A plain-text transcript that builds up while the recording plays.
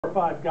or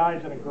 5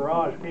 guys in a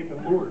garage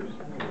keeping lures.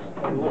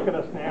 And look at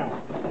us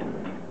now.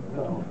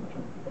 So,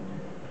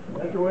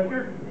 Mr.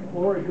 Winter, the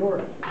floor is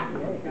yours.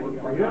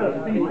 You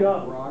gotta speak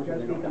up.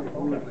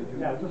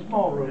 Yeah, it's a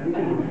small room.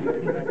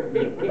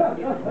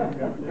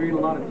 There ain't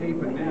a lot of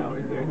taping now,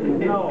 is there?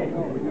 No.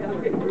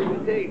 Where's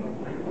the tape?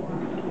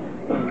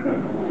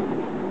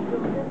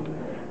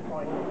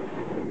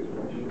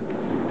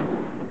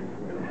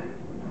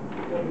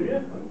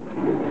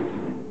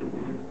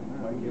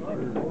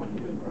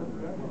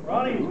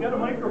 Ronnie, he's got a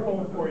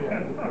microphone for you.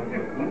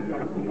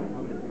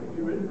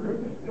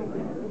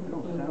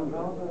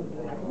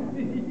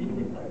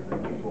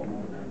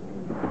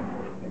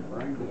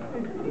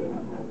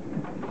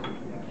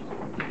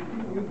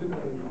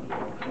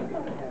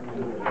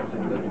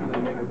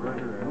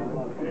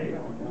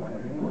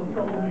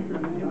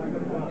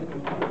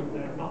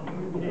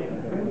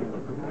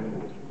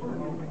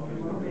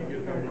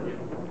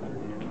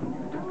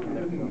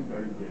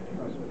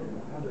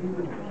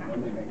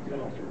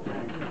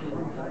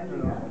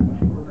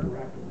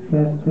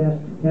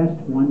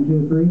 Test, 1,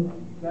 2, 3.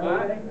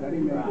 What?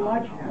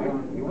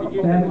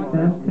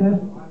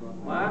 Test.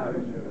 What?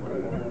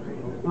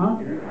 Huh?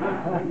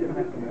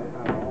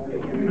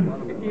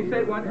 If you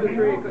said 1, 2,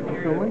 3, I couldn't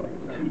hear you.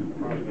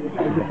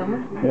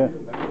 Yeah.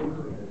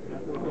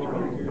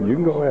 You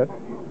can go ahead.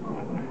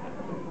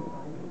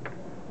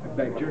 I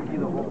bet jerky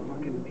the whole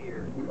fucking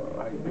beer.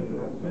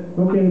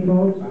 Okay,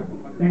 folks.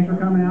 Thanks for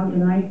coming out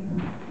tonight.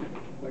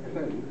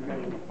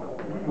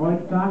 I'd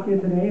like to talk to you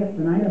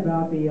tonight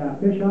about the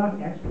Fishhawk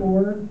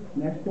X4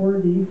 and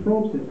X4D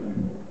probe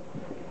system.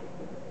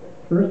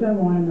 First, I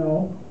want to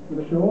know,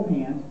 with a show of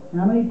hands,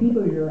 how many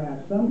people here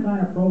have some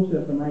kind of probe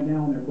system right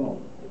now in their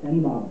boat? Any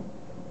model?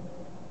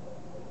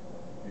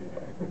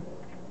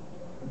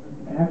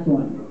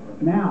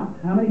 Excellent. Now,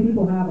 how many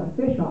people have a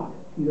Fishhawk,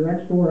 either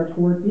X4 or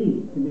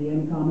X4D? Can be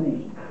any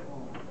combination.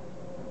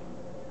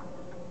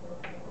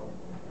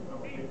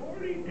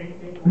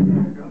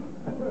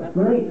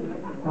 Great.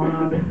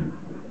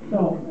 So,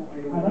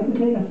 I'd like to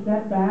take a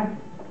step back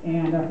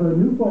and for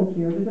new folks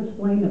here, just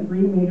explain the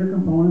 3 major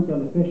components of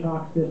the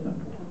Fishhawk system.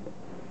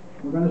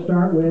 We're going to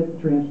start with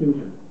the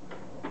transducer.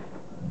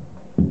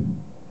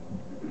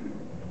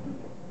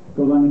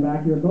 Goes on the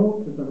back of your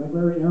boat. It's a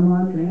regular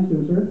air-marked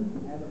transducer.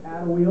 Has a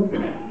paddle wheel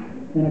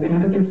and a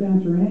temperature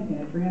sensor in it,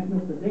 and it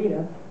transmits the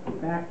data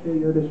back to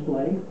your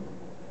display.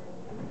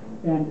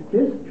 And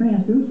this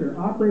transducer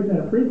operates at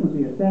a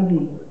frequency of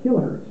 70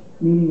 kilohertz,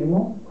 meaning it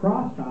won't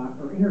crosstalk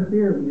or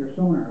interfere with your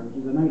sonar, which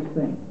is a nice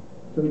thing.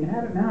 So you can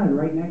have it mounted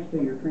right next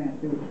to your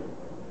transducer.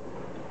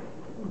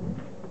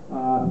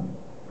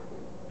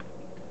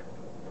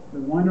 The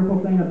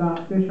wonderful thing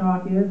about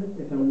Fishhawk is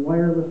it's a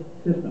wireless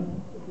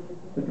system.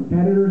 The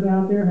competitors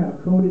out there have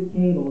a coded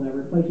cable that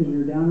replaces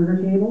your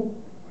downrigger cable,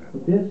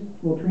 but this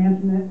will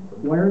transmit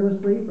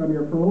wirelessly from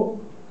your probe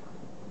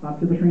up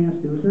to the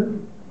transducer,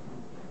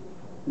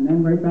 and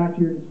then right back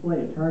to your display.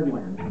 It's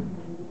hardwired.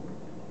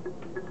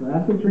 So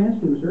that's the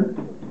transducer.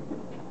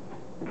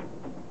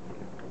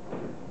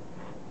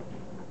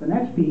 The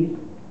next piece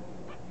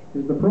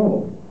is the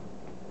probe.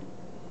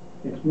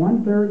 It's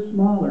 1/3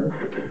 smaller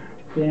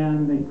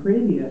than the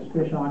previous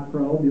Fishhawk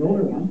probe, the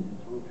older one,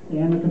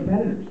 and the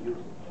competitors.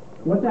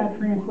 What that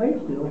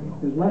translates to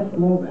is less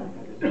blowback.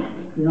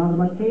 You don't have as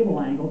much cable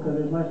angle because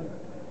there's less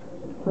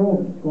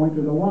probe going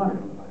through the water.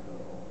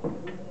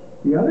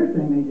 The other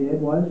thing they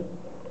did was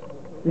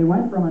they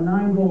went from a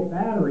 9-volt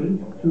battery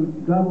to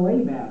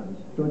AA batteries.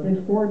 So it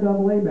takes 4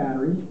 AA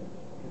batteries,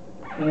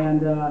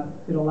 and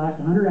it'll last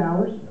 100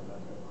 hours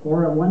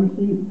or a 1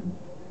 season.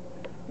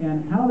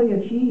 And how they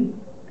achieve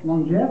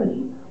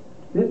longevity,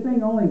 this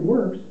thing only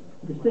works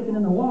if you stick it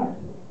in the water.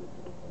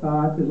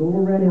 There's a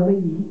little red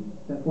LED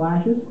that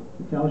flashes.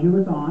 It tells you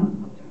it's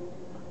on.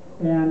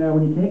 And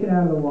when you take it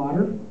out of the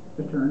water,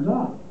 it turns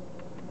off.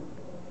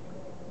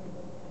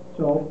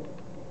 So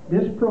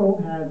this probe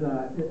has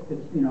it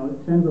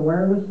sends a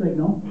wireless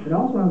signal. It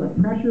also has a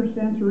pressure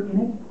sensor in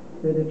it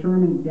to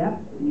determine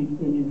depth, and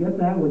you get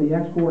that with the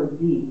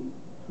X4D,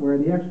 where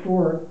the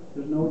X4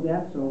 there's no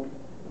depth. So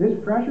this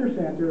pressure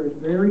sensor is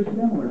very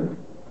similar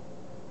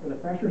to the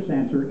pressure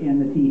sensor in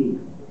the TD.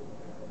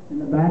 In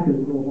the back, there's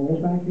little holes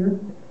back here.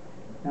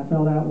 That's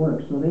how that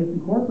works. So they've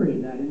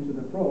incorporated that into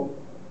the probe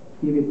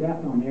to give you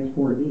depth on the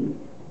X4D.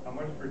 How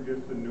much for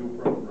just a new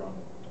probe run?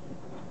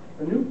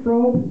 The new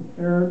probe,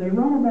 they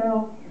run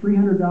about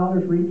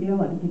 $300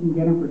 retail. I think you can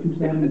get them for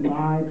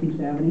 $275,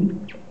 $270.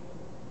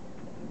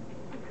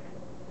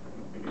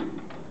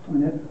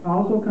 And it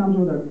also comes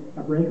with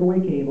a breakaway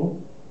cable.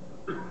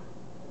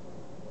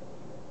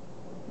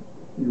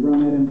 You run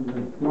that into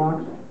the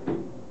rocks.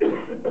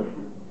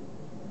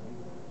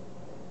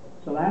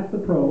 So that's the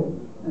probe.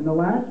 And the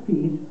last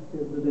piece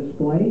is the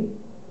display.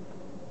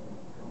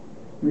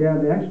 We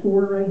have the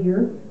X4 right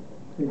here.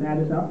 They've had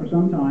this out for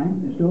some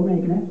time. They're still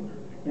making it.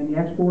 And the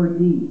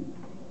X4D.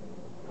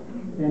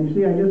 And you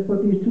see, I just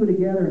put these two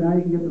together, and now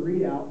you can get the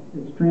readout.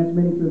 It's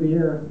transmitting through the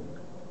air.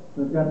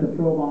 So it's got the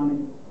probe on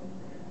it.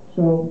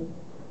 So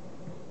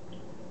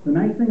The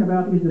nice thing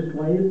about these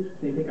displays,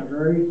 they take a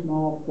very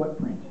small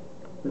footprint,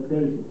 the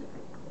bases.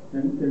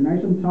 They're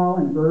nice and tall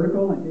and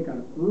vertical and take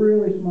a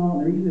really small,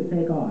 they're easy to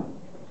take off.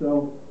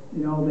 So,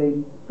 you know,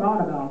 they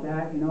thought about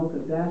that, you know,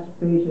 because that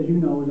space, as you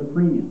know, is a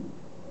premium.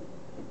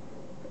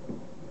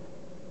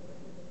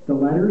 The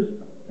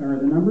letters, or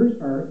the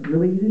numbers, are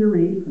really easy to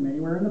read from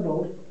anywhere in the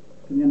boat.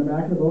 Can be on the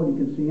back of the boat, you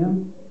can see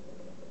them.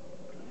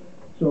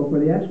 So for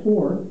the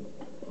X4,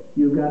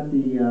 you've got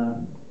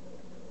the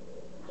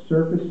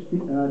surface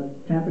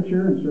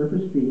temperature and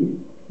surface speed,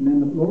 and then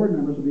the lower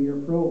numbers will be your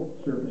pro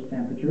surface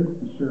temperature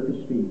and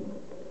surface speed.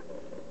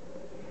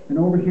 And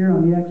over here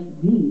on the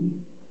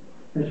XD,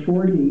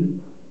 X4D,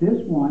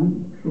 this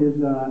one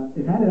is,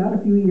 it had it out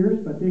a few years,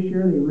 but this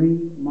year they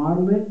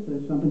remodeled it,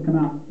 so something come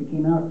out. It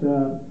came out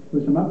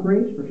with some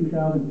upgrades for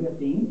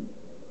 2015.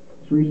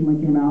 This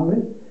recently came out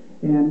with.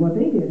 And what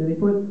they did is they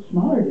put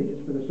smaller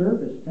digits for the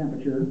surface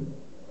temperature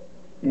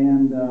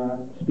and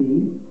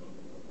speed.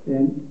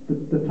 And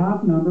the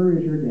top number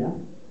is your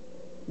depth,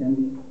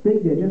 and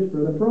big digits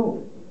for the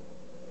probe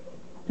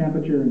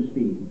temperature and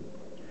speed.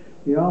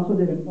 They also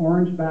did an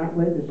orange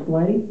backlit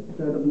display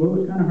instead of the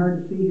blue. It's kind of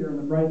hard to see here in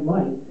the bright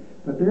light,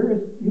 but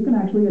you can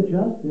actually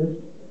adjust this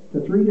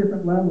to 3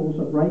 different levels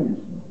of brightness.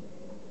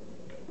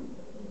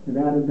 They've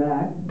added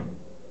that.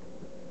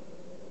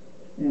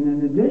 And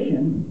in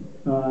addition,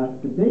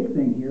 the big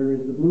thing here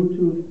is the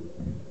Bluetooth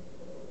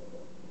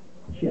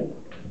chip.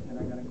 And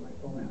I got to get my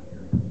phone out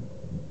here.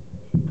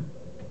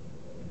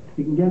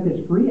 You can get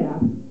this free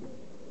app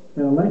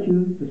that'll let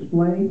you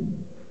display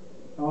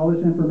all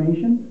this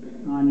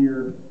information on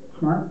your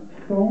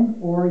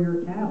smartphone or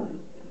your tablet.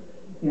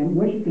 And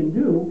what you can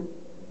do,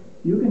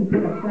 you can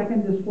put a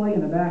second display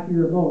in the back of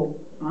your boat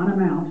on a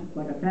mount,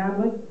 like a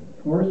tablet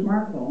or a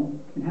smartphone,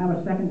 and have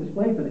a second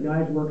display for the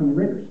guys working the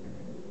riggers.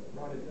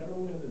 Ron, is that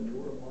only in the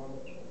newer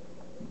models?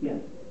 Yes.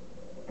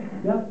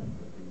 Yep.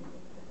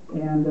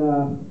 And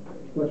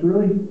what's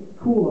really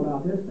cool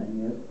about this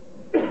thing is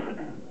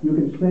you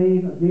can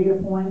save a data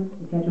point.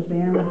 You catch a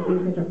salmon,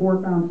 you catch a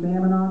 4-pound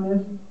salmon on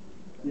this.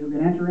 You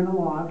can enter in a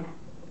log,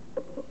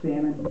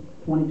 salmon,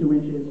 22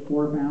 inches,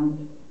 4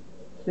 pounds.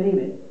 Save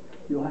it.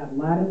 You'll have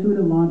latitude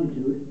and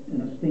longitude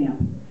in a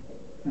stamp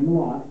in the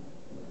log.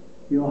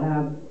 You'll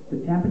have the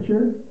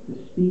temperature, the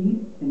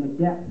speed, and the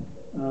depth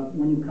of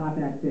when you caught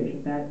that fish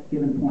at that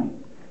given point.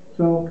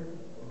 So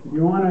if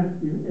you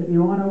want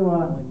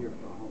to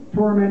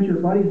torment your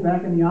buddies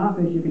back in the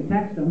office, you can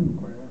text them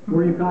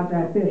where you caught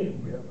that fish.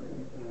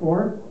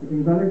 Or if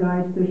there's other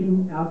guys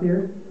fishing out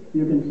there,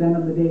 you can send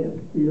them the data,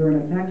 either in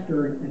a text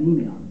or an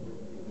email.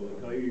 Will it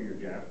tell you your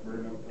gas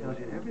burn up? Tells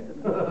you everything.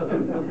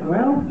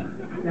 Well,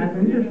 that's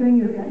interesting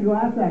you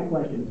ask that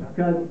question,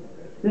 because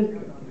this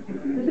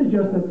is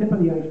just the tip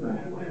of the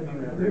iceberg.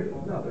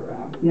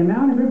 The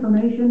amount of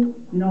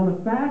information, you know,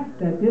 the fact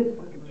that this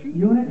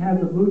unit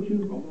has a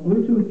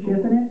Bluetooth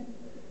chip in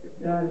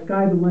it, the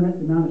sky's the limit,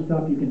 the amount of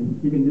stuff you can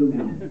do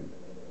now.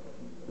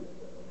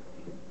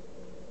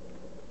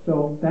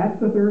 So that's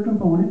the third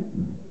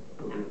component.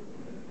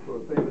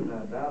 So saving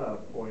that data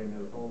point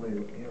is only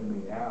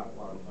in the app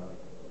on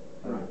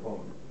the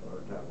phone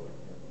or tablet.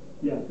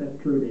 Yes,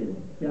 that's true, David.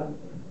 Yeah.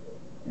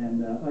 And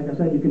like I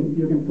said, you can if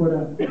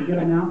you get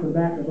a mount for the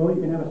back of the boat,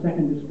 you can have a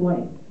second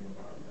display.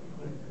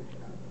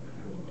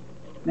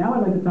 Now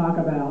I'd like to talk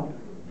about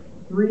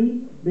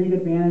 3 big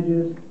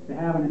advantages to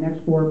having an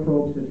X4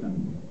 probe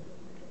system.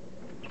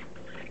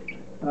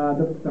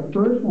 The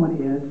first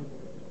one is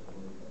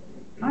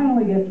I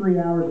only get 3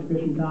 hours of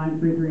fishing time,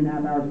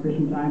 3.5 hours of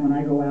fishing time when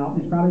I go out.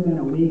 And it's probably been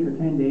a week or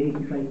 10 days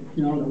since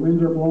the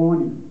winds are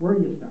blowing. And where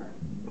do you start?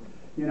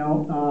 You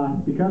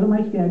know, because of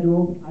my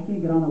schedule, I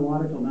can't get on the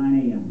water till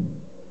 9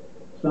 a.m.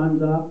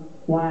 Sun's up,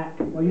 flat.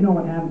 Well, you know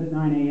what happens at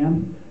 9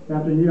 a.m.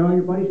 After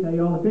your buddies tell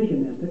you all the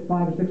fishing missed at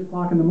 5 or 6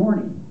 o'clock in the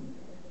morning.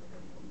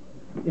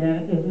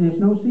 And it's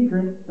no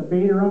secret, the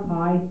bait are up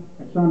high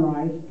at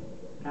sunrise,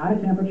 out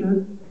of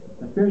temperature,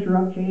 the fish are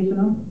up chasing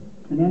them,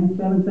 and then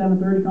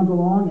 7:30 comes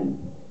along and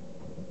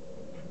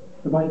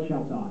the bite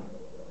shuts off.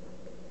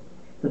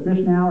 The fish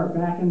now are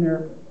back in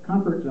their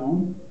comfort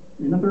zone,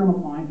 in the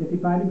thermocline,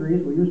 55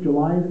 degrees. We'll use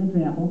July as an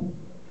example.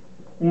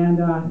 And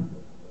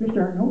you're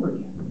starting over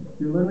again.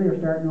 You literally are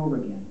starting over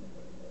again.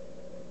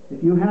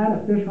 If you had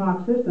a fish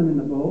hawk system in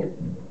the boat,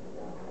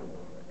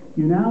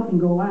 you now can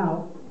go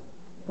out,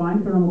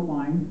 find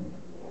thermocline,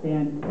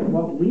 and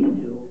what we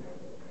do,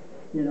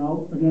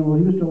 again, we'll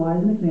use July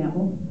as an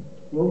example.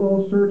 We'll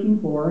go searching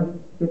for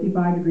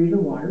 55 degrees of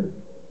water,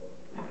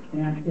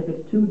 and if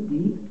it's too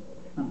deep,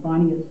 I'm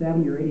finding it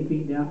 70 or 80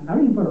 feet down, I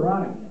don't even put a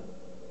rod on it.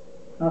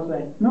 I'll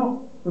say,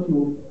 no, let's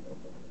move.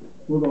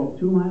 We'll go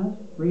 2 miles,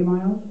 3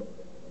 miles,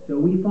 till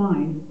we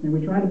find, and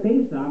we try to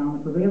base that on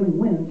the prevailing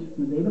winds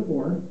from the day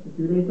before, the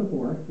 2 days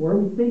before, where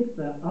we think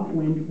the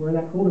upwind, where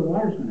that colder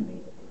water is going to be.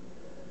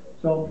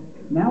 So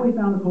now we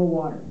found the cold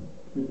water.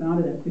 We found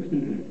it at 60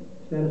 feet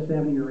instead of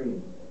 70 or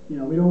 80.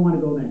 We don't want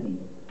to go that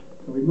deep.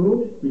 So we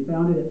moved, we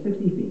found it at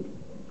 60 feet.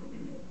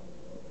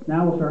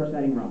 Now we'll start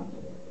setting rods.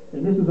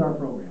 And this is our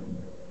program.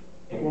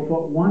 We'll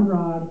put 1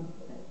 rod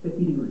at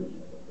 50 degrees.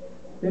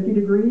 50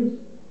 degrees,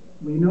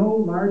 we know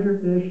larger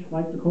fish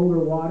like the colder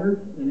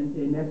water,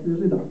 and that's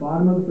usually the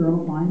bottom of the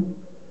thermocline.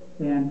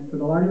 And for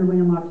the larger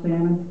landlocked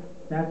salmon,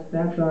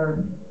 that's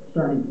our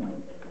starting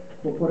point.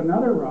 We'll put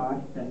another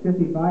rod at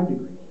 55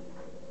 degrees,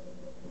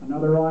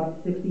 another rod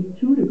at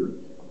 62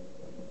 degrees.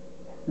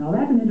 Now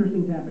that's an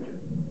interesting temperature.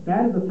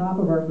 That is the top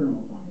of our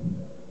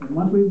thermocline. And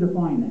once we've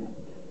defined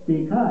that,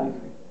 because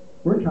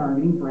we're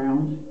targeting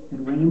browns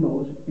and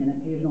rainbows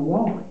and occasional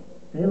walleye.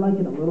 They like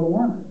it a little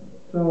warmer.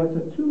 So it's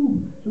a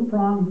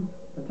two-pronged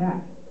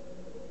attack.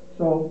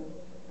 So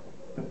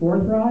the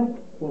fourth rod,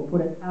 we'll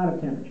put it out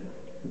of temperature.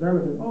 Because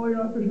everyone says, oh, you're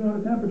not fishing out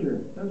of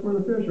temperature. That's where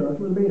the fish are. That's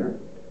where the bait are.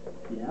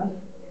 Yes.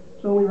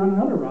 So we run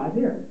another rod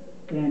there.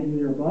 And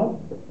either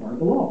above or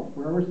below,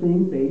 where we're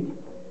seeing bait,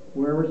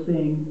 where we're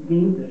seeing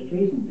game fish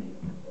chasing bait.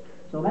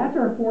 So that's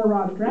our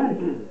 4-rod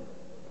strategy.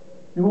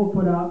 And we'll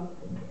put up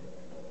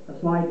a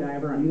slide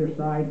diver on either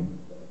side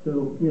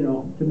to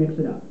mix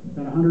it up.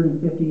 At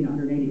 150 to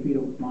 180 feet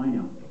of line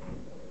out.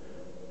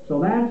 So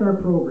that's our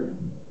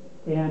program.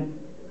 And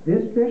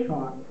this fish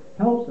hawk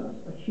helps us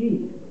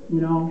achieve,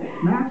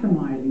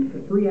 maximizing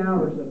the 3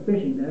 hours of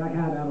fishing that I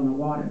have out on the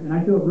water. And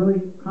I feel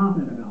really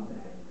confident about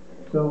that.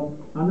 So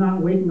I'm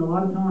not wasting a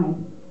lot of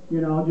time,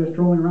 just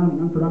trolling around in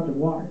unproductive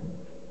water.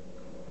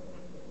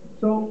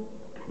 So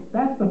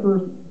that's the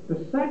first one.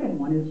 The second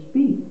one is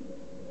speed.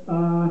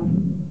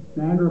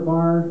 Niagara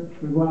Bar,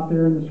 we go out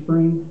there in the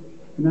spring,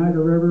 the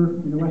Niagara River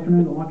in the western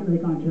end of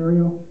Lake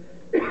Ontario,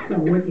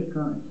 some wicked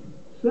currents.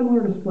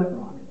 Similar to Split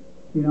Rock,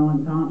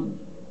 and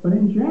Thompson's. But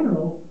in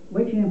general,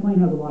 Lake Champlain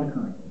has a lot of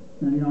current.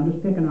 And, I'm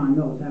just picking on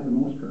those have the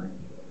most current.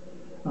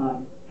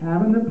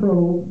 Having the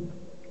probe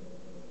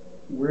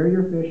where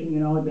you're fishing,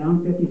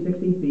 down 50,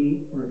 60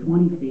 feet or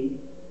 20 feet,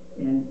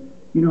 and,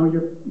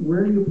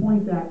 where you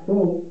point that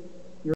boat